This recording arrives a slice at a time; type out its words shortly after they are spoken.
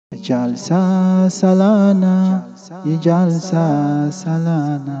Jalsa Salana, Jalsa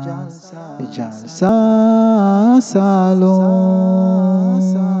Salana, Jalsa Salana.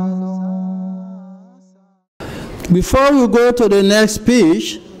 Before we go to the next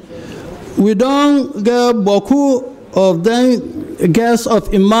speech, we don't get beaucoup of them guests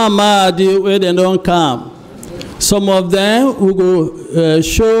of Imam Mahdi where they don't come. Some of them we go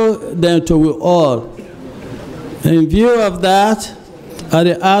show them to we all. In view of that,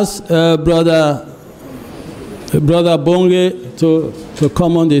 I ask Brother Bonge to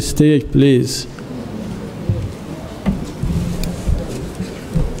come on the stage, please.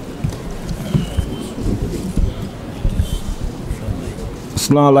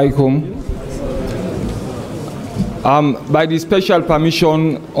 Assalamu alaikum. By the special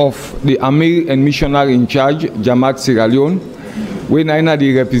permission of the Amir and missionary in charge, Jama'at Sierra Leone, when I am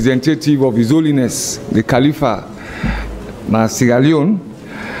the representative of His Holiness, the Khalifa na Sierra Leone,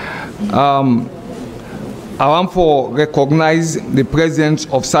 I want to recognize the presence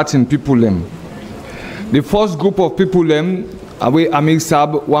of certain people. The first group of people we Amir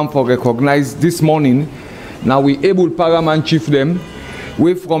Sab want to recognize this morning. Now we able paramount chief them.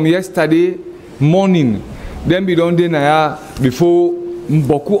 We from yesterday morning. Then we don't deny before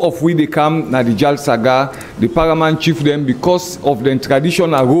beaucoup of we they come na the Jalsa Saga, the paramount chief them because of the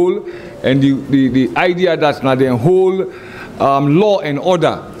traditional role and the idea that na the whole law and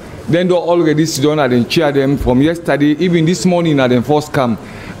order. Then they already sit down and chair them from yesterday, even this morning na the first come.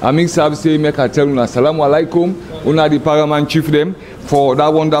 Amin Sab say make I tell una assalamu alaikum, una the paramount chief them for that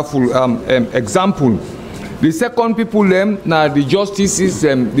wonderful example. The second people them now the justices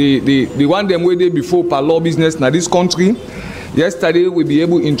the one them where they before per law business now this country. Yesterday we be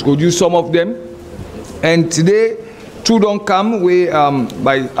able to introduce some of them, and today two don't come we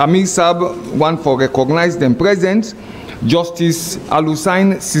by Amir Sab one for recognize them present. Justice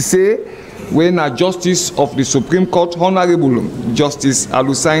Alusain Sise, when a justice of the Supreme Court, Honorable Justice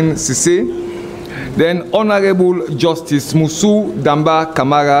Alusain Sise, then Honorable Justice Musu Damba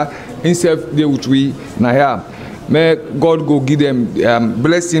Kamara. Himself they would we naya. May God go give them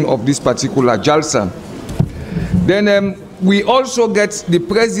blessing of this particular Jalsa. Then we also get the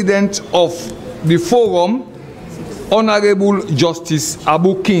president of the forum, Honorable Justice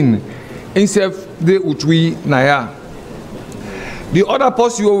Abu Kin. Himself they would we naya. The other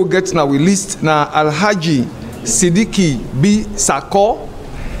person we will get now we list na Alhaji Sidiki B Sako,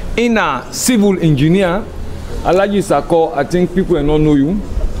 in a civil engineer. Alhaji Sako, I think people will not know you.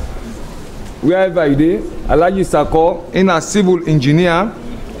 Wherever you dey, Alhaji Sako, in a civil engineer,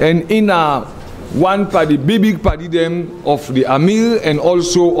 and in a one party, big party them of the Amir and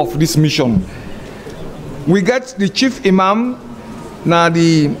also of this mission. We get the chief imam, na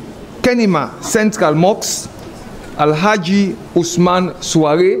the Kenima Central Mosque, Alhaji Usman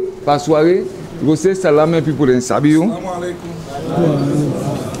Suare, Pasware, go say salam people in Sabiu.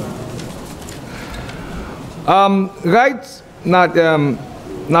 Right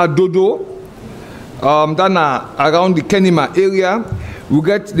na Dodo. Then around the Kenima area, we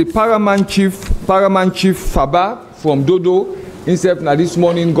get the paramount chief Faba from Dodo. Himself now this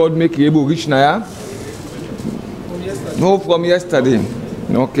morning, God make you able reach Naya. No, from yesterday.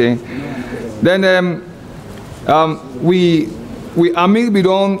 Okay. Then we Amir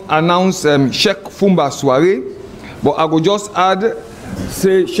Bidon announce Sheikh Fumba Soare, but I will just add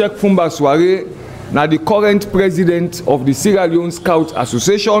say Sheikh Fumba Soare now the current president of the Sierra Leone Scout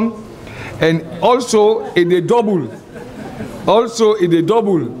Association. And also in the double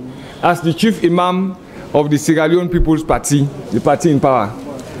as the chief imam of the Sierra Leone People's Party, the party in power.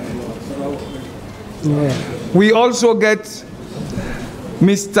 Yeah. We also get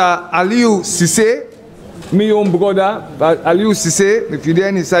Mr. Aliu Sise, my own brother, but Aliu Sise, if you there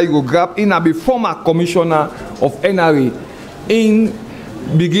inside, you go grab in a former commissioner of NRA. In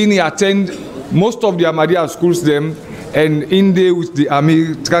beginning attend most of the Ahmdiyya schools them. And in there with the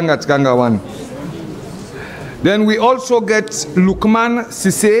Amir Tranga one. Then we also get Lukman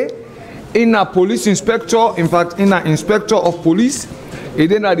Sise, in a police inspector, in fact, in an inspector of police. He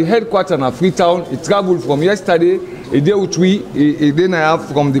then at the headquarters in Freetown. He traveled from yesterday. He day which we then have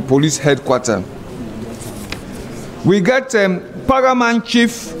from the police headquarters. We get Paramount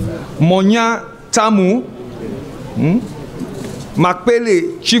Chief Monya Tamu,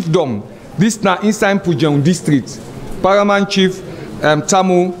 Makpele Chiefdom. This now inside Pujang district. Paramount Chief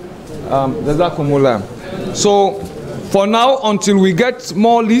Tamu Zazakumula. So for now, until we get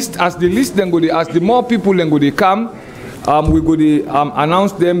more list, as the list then go as the more people then go they come, we go to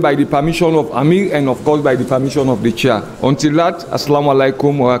announce them by the permission of Amir and of course by the permission of the chair. Until that, Assalamu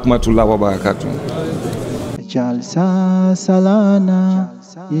alaikum wa rahmatullahi wa barakatuh. Jalsa Salana,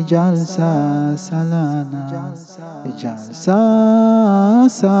 Jalsa Salana, Jalsa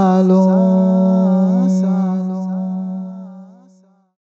Salana.